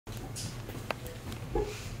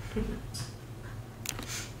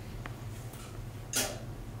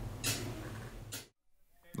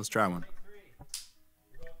try one.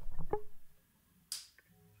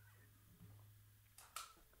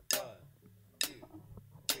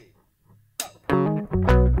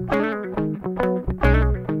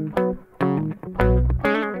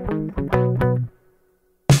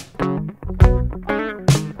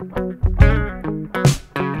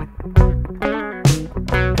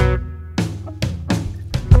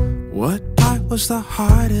 What part was the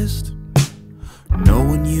hardest?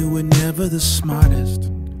 Knowing you were never the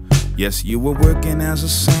smartest. Yes, you were working as a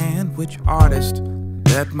sandwich artist.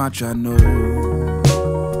 That much I know.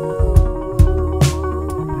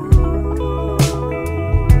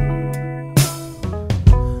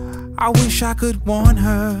 I wish I could warn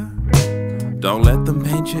her. Don't let them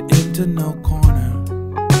paint you into no corner.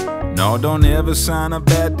 No, don't ever sign a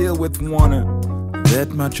bad deal with Warner. That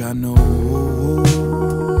much I know.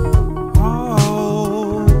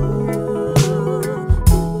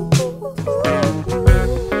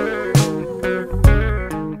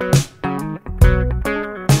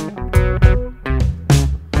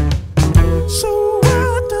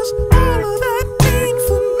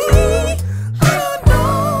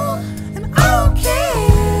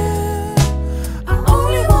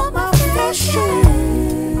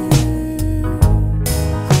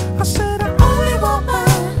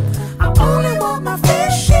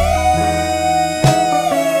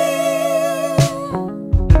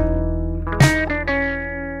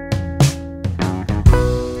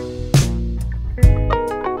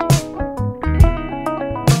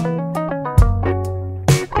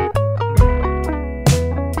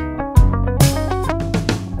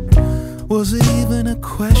 Was it even a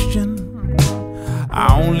question?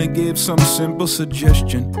 I only gave some simple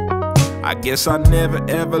suggestion. I guess I never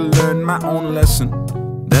ever learned my own lesson.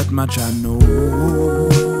 That much I know.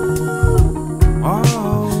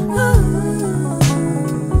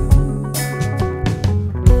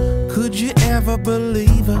 Could you ever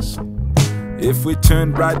believe us if we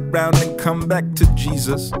turned right round and come back to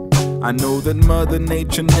Jesus? I know that Mother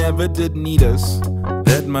Nature never did need us.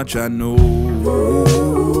 That much I know.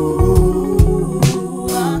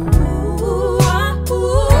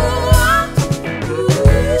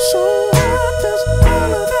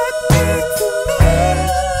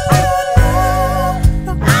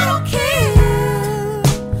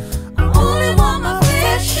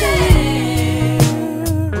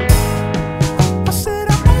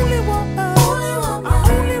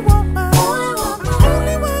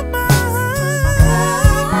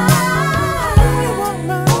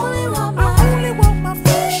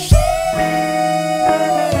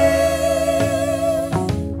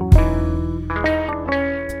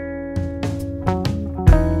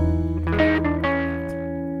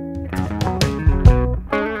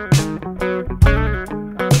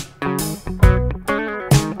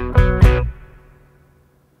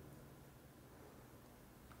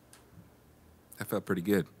 That felt pretty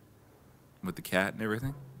good. With the cat and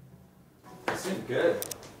everything. It seemed good.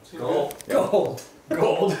 Gold. Gold.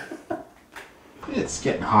 Gold. It's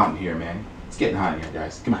getting hot in here, man. It's getting hot in here,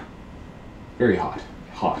 guys. Come on. Very hot.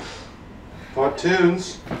 Hot. Hot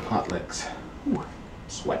tunes. Hot licks. Ooh,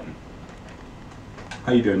 sweating.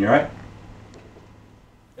 How you doing? You alright?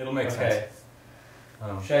 It'll make sense.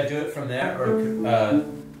 Should I do it from there, or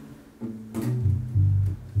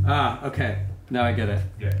okay. Now I get it.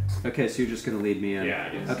 Yeah. Okay, so you're just gonna lead me in. Yeah, I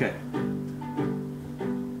guess. Okay.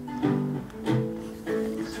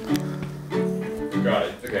 Got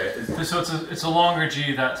it. Okay. So it's a longer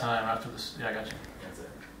G that time after this. Yeah, I got you. That's it.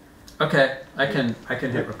 Okay, I can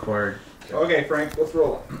hit record. Okay, Frank, let's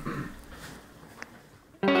roll it.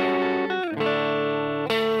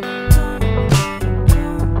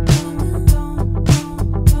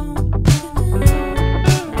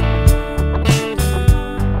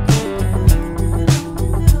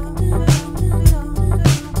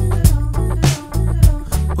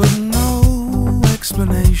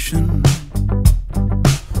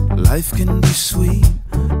 Life can be sweet,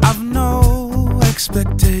 I've no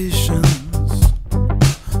expectations,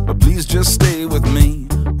 but please just stay with me.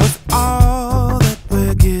 With all that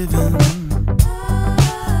we're given,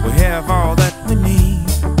 we have all that we need.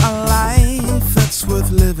 A life that's worth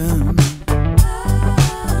living,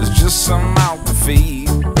 there's just some mouth to feed.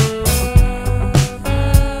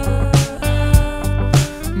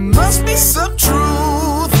 Must be some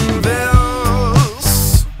truth in this.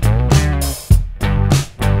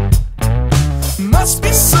 Must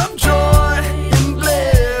be some joy and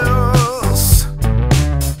bliss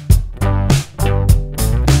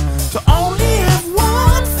to only have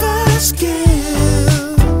one first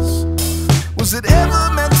kiss. Was it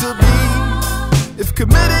ever meant to be? If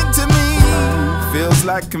committing to me feels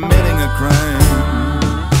like committing a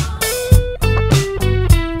crime,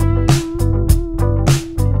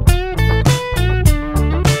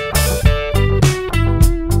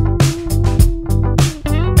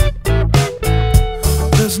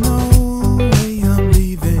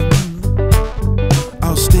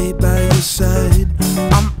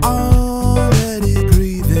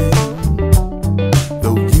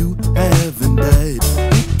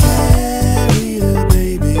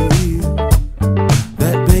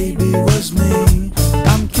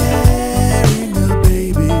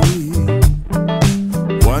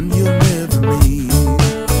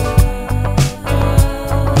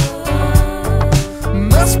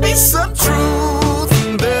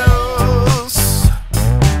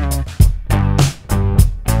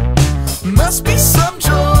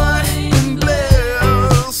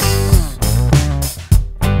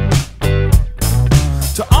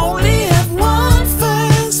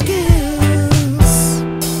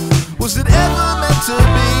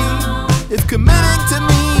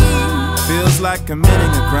 like committing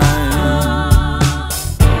a crime.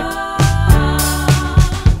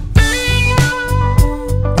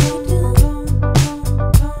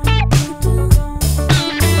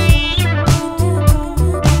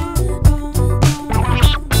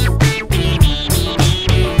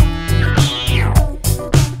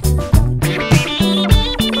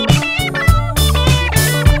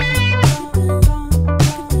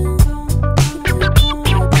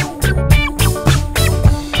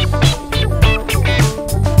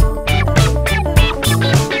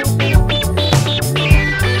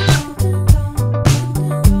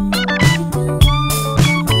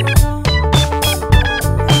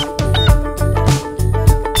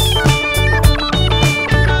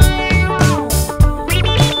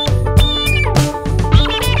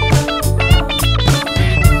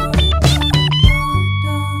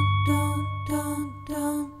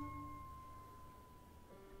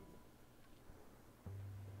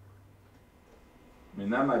 I mean,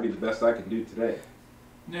 that might be the best I can do today.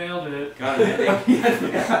 Nailed it. Got it.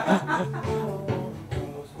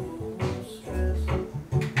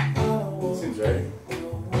 Seems right.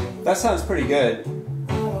 That sounds pretty good.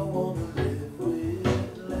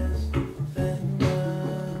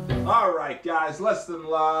 All right, guys, Less Than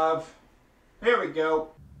Love. Here we go.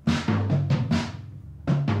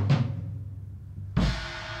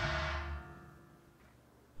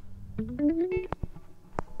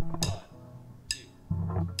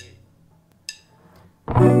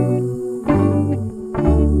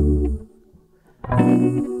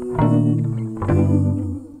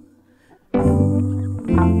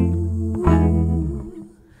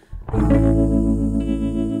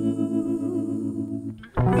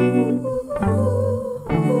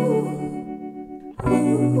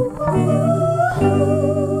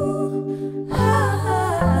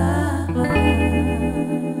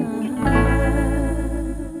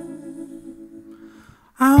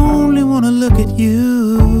 I only wanna look at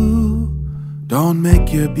you. Don't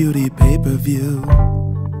make your beauty pay-per-view,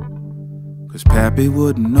 'cause Pappy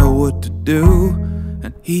wouldn't know what to do,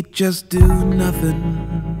 and he'd just do nothing.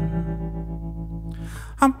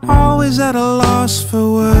 I'm always at a loss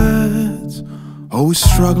for words, always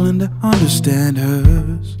struggling to understand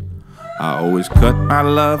hers. I always cut my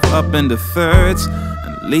love up into thirds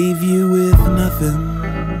and leave you with nothing.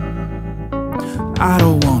 I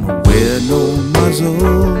don't wanna wear no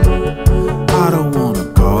muzzle, I don't wanna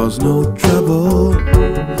cause no trouble,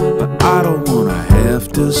 but I don't wanna have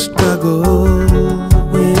to struggle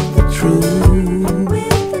with the truth.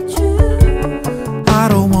 I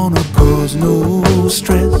don't wanna cause no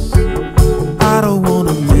stress, I don't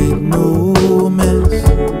wanna make no mess,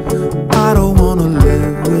 I don't wanna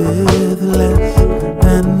live with less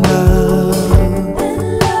than love.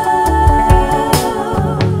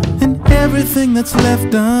 And everything that's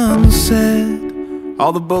left unsaid,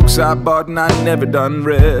 all the books I bought and I never done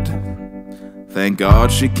read. Thank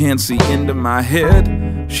God she can't see into my head,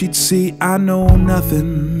 she'd see I know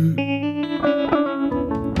nothing.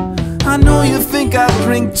 I know you think I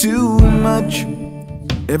drink too much,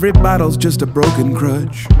 every bottle's just a broken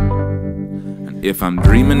crutch. And if I'm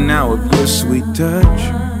dreaming now of your sweet touch,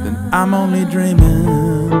 then I'm only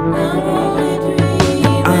dreaming.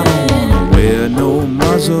 I don't wanna wear no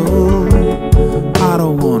muzzle, I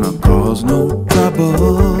don't wanna cause no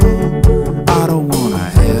trouble, I don't wanna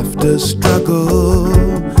have to struggle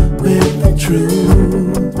with the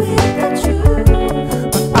truth.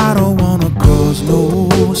 But I don't wanna cause no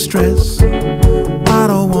stress, I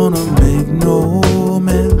don't wanna make no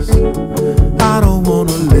mess, I don't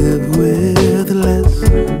wanna live with less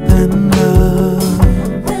than love.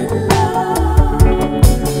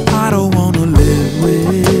 I don't wanna live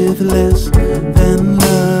with less than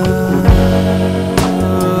love.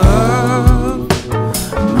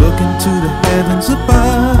 Looking to the heavens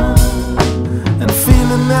above and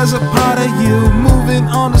feeling there's a part of you moving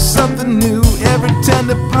on to something new, every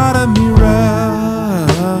tender part of me rough.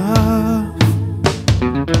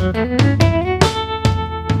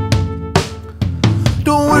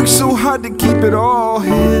 Don't work so hard to keep it all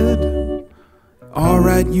hid.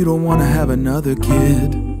 Alright, you don't wanna have another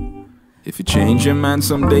kid. If you change your mind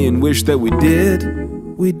someday and wish that we did,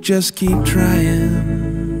 we'd just keep trying.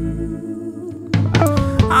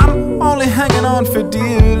 I'm only hanging on for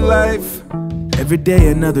dear life, every day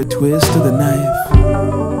another twist of the knife.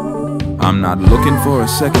 I'm not looking for a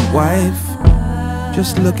second wife,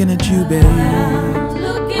 just looking at you, babe.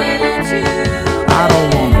 I don't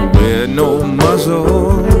wanna wear no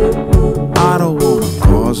muzzle, I don't wanna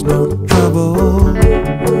cause no trouble,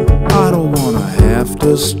 I don't wanna have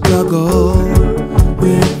to struggle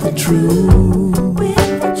with the truth.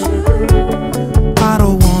 I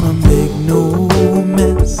don't wanna make no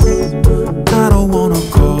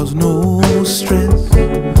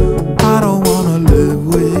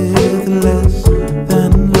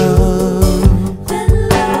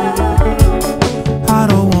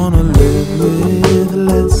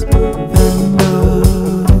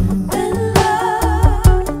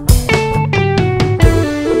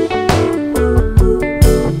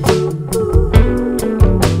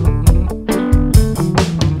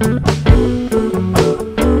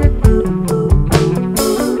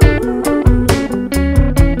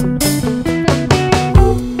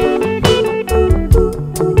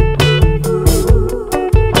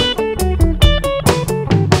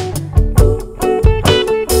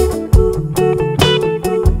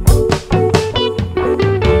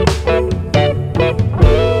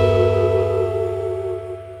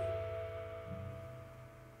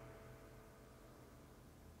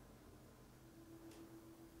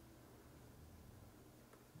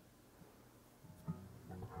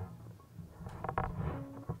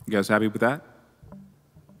You guys happy with that?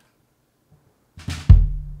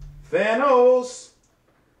 Thanos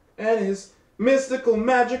and his mystical,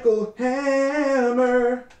 magical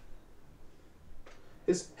hammer.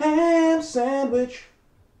 His ham sandwich.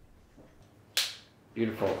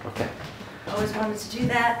 Beautiful. Okay. Always wanted to do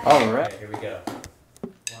that. All right. Here we go.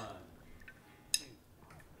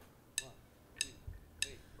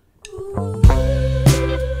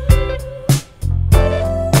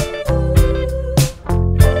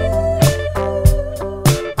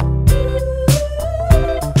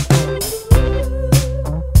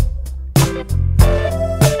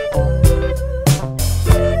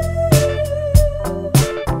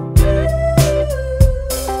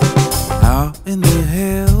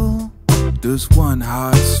 Does one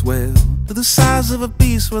heart swell to the size of a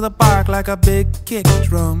beast with a bark like a big kick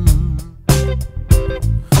drum?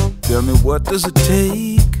 Tell me, what does it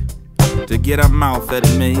take to get a mouth that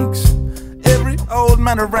it makes? Every old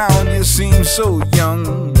man around you seems so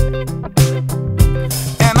young.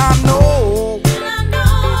 And I know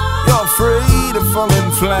you're afraid of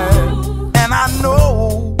falling flat. And I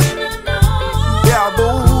know there are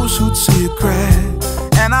those who'd see a crack.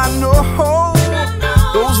 And I know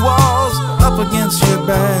those walls up against your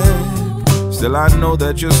back. Still I know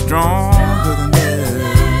that you're stronger than that.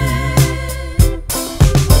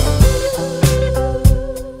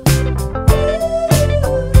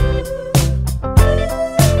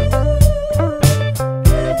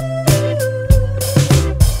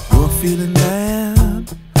 You're feeling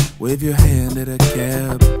bad, wave your hand at a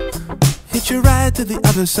cab. Hit your ride to the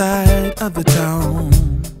other side of the town.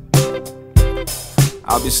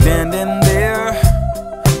 I'll be standing there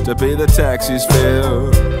to pay the taxi's fare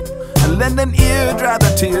and lend an ear dry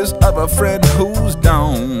the tears of a friend who's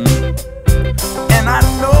down. And I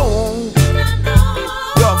know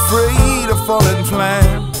you're afraid of falling flat.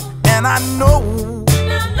 And I know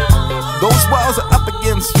those walls are up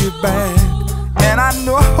against your back. And I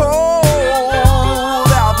know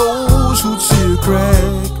there are those who'd see a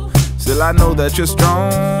crack. Still I know that you're stronger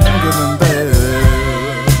than that.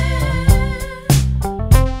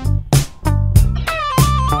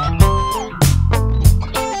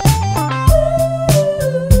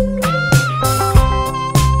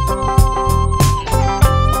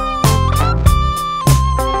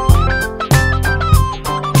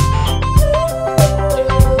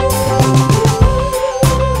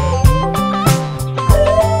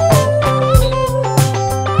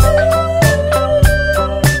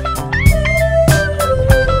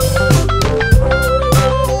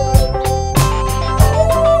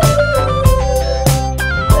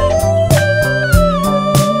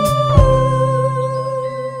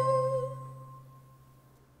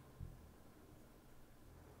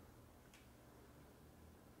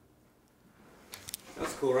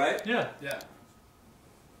 That's cool, right? Yeah. Yeah.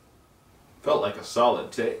 Felt like a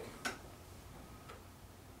solid take.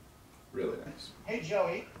 Really nice. Hey,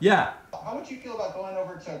 Joey. Yeah. How would you feel about going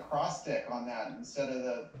over to a cross stick on that instead of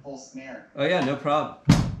the full snare? Oh yeah, no problem.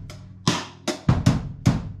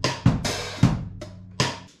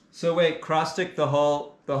 So wait, cross stick the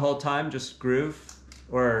whole time, just groove,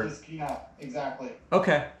 or? Just, yeah, exactly.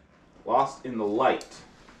 Okay. Lost in the light.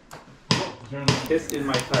 Pissed in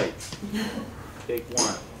my tights. Take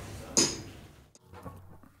one.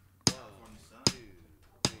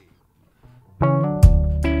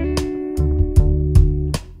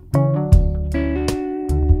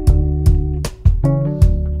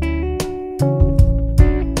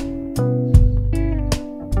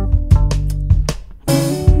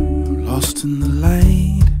 Lost in the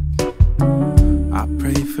light, I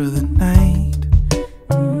pray for the night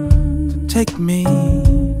to take me,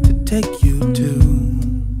 to take you to.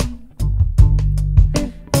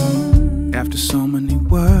 After so many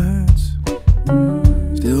words,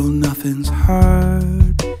 still nothing's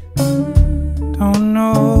heard. Don't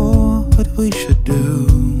know what we should do.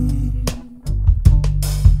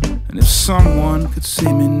 And if someone could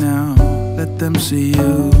see me now, let them see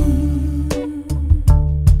you.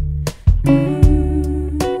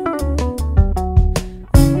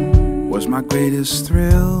 Was my greatest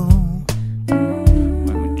thrill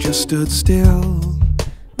when we just stood still.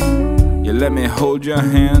 You let me hold your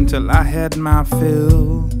hand till I had my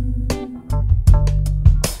fill.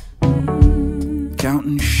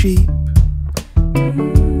 Counting sheep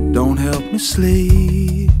don't help me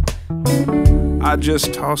sleep. I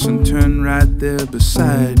just toss and turn right there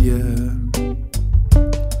beside you.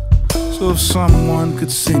 So if someone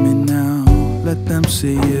could see me now, let them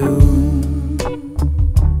see you.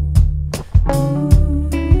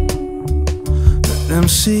 Let them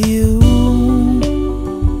see you.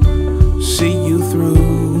 See you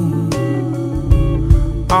through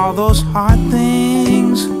all all those hard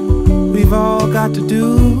things we've all got to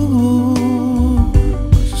do.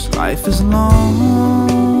 'Cause life is long,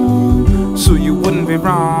 so you wouldn't be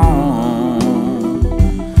wrong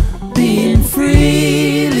being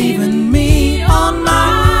free, leaving me on my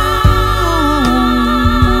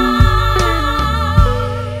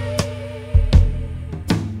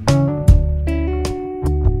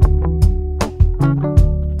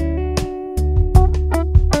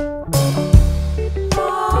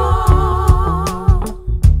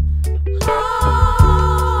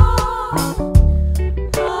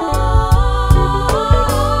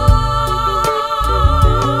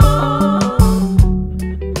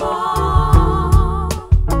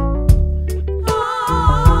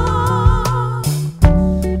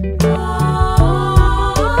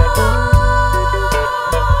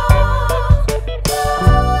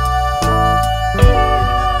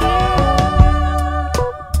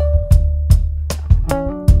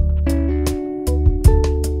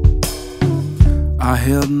I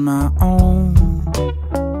held my own,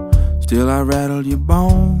 still I rattled your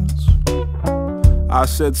bones. I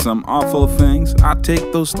said some awful things, I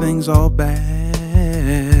take those things all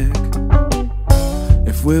back.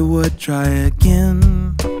 If we would try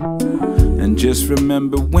again, and just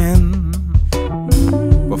remember when,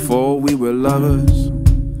 before we were lovers,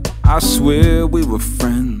 I swear we were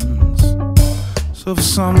friends. So if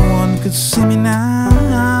someone could see me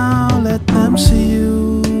now, let them see you.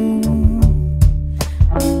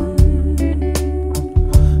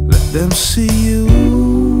 Them see you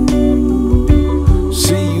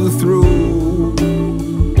through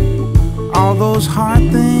all those hard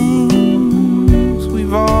things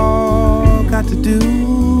we've all got to do.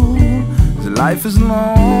 'Cause life is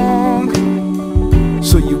long,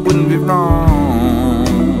 so you wouldn't be wrong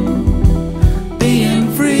being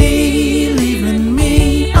free, leaving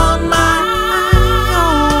me on my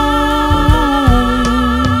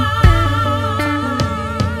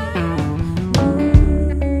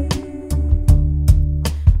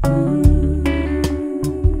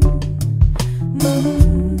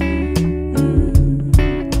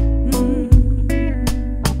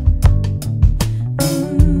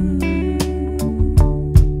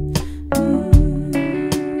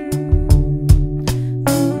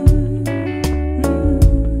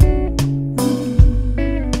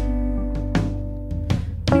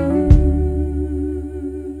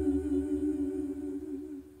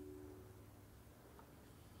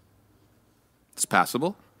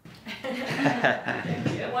Passable.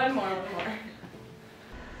 Yeah, one more.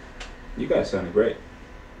 You guys sounded great.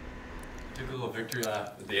 Took a little victory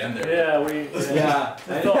lap at the end there. Yeah.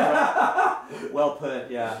 Well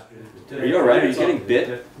put. Yeah. Are you alright? Are you getting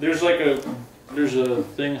bit? There's a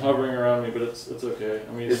thing hovering around me, but it's okay.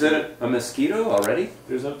 I mean, Is it a mosquito already?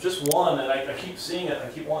 There's just one, and I keep seeing it. I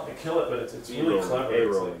keep wanting to kill it, but it's really clever. A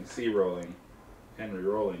rolling, C rolling, Henry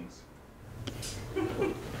Rollings.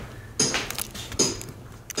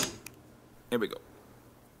 Here we go.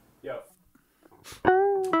 Yo.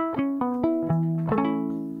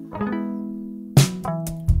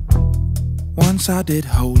 Once I did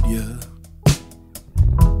hold you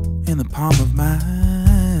in the palm of my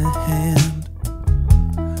hand,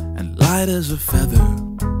 and light as a feather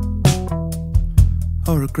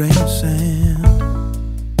or a grain of sand.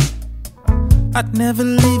 I'd never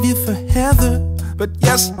leave you for heather, but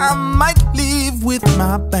yes, I might leave with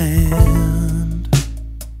my band.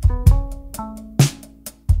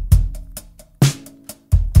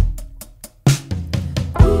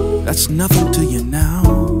 That's nothing to you now.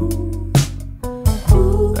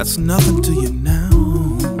 That's nothing to you now.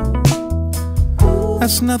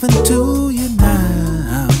 That's nothing to you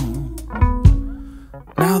now.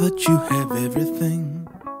 Now that you have everything.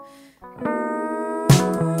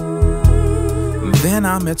 Then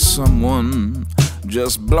I met someone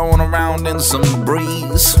just blowing around in some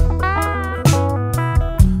breeze.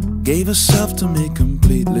 Gave herself to me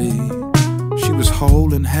completely. She was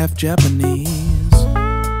whole and half Japanese.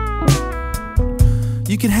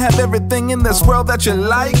 You can have everything in this world that you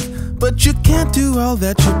like, but you can't do all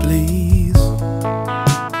that you please.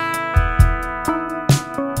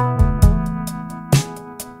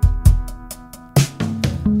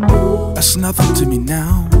 That's nothing to me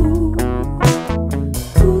now.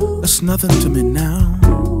 That's nothing to me now.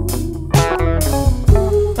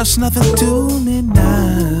 That's nothing to me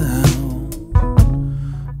now.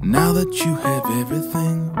 Now that you have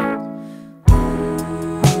everything.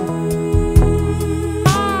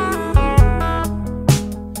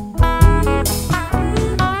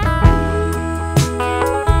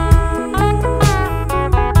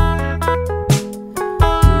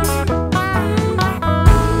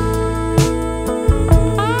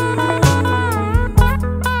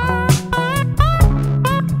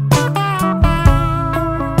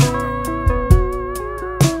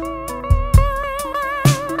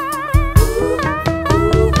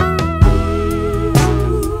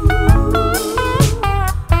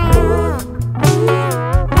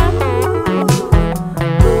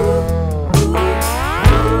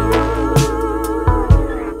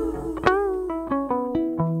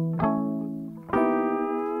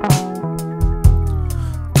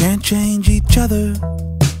 each other,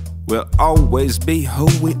 we'll always be who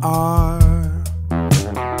we are.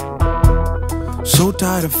 So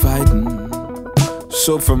tired of fighting,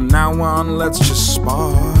 so from now on let's just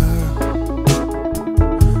spar.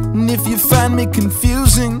 And if you find me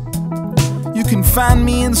confusing, you can find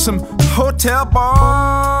me in some hotel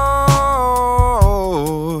bar.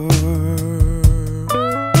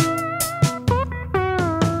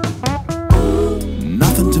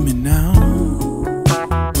 Nothing to me now,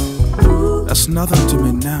 that's nothing to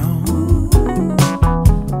me now,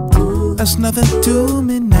 that's nothing to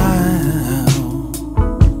me now,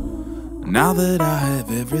 now that I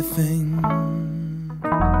have everything.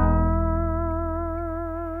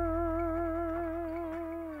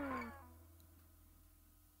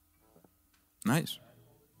 Nice.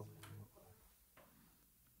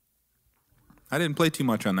 I didn't play too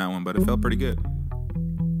much on that one, but it felt pretty good.